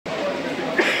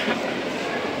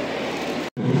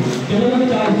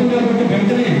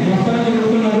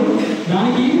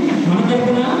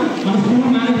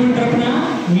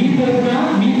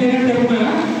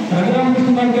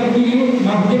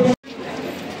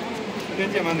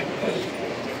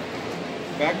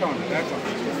Background.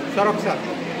 Sir, sir.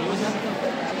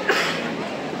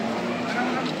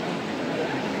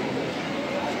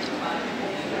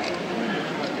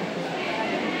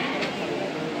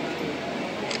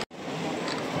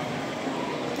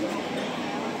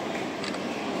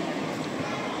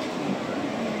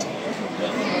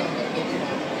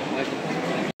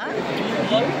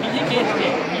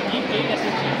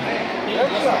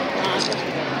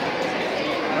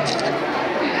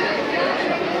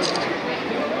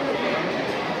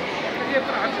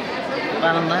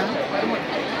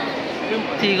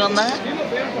 ठीक होना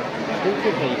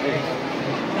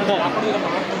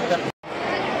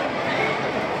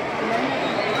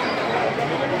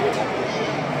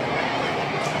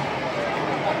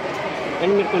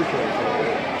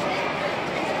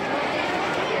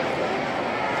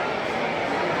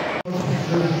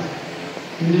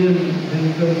Indian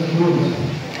medical schools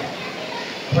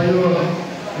for your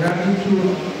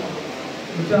gratitude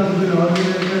which has been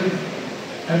organized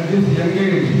at this young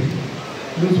age,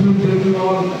 which will take you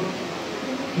all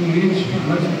to reach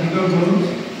much bigger goals.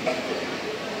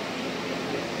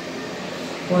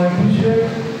 So I appreciate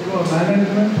your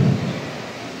management,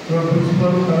 your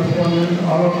principal, correspondent,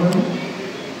 all of them,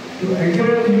 to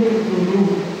encourage you to do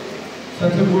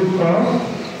such a good cause.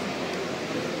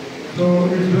 So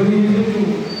it's very easy to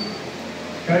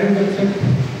carry the check.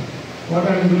 What I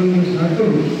am doing is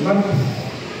nothing, but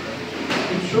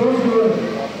it shows your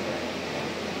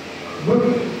good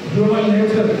human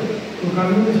nature to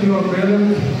convince your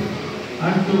parents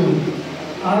and to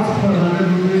ask for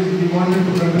 100 rupees we wanted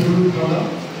to contribute for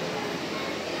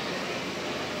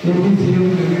the APCM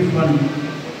relief fund.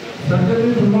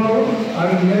 Certainly tomorrow I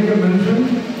will make a mention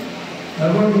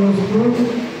about your school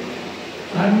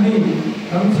and the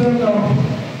concern of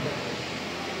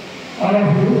all of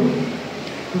you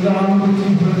to the Honorable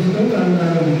Chief Minister, and I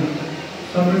will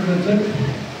submit the check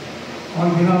on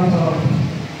behalf of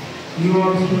you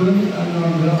all students and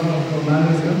on behalf of the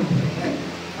management.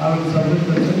 I will submit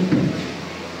the check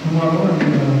tomorrow and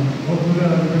hopefully I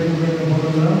will take a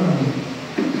photograph and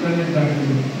send it back to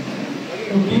you.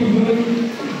 So keep doing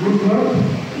good work,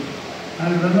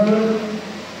 and whenever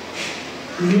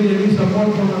you need any support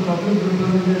from the public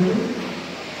representative,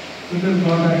 you can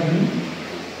contact me,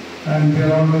 and we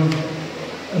are always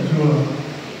at your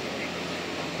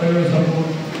support.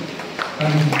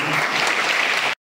 Thank you.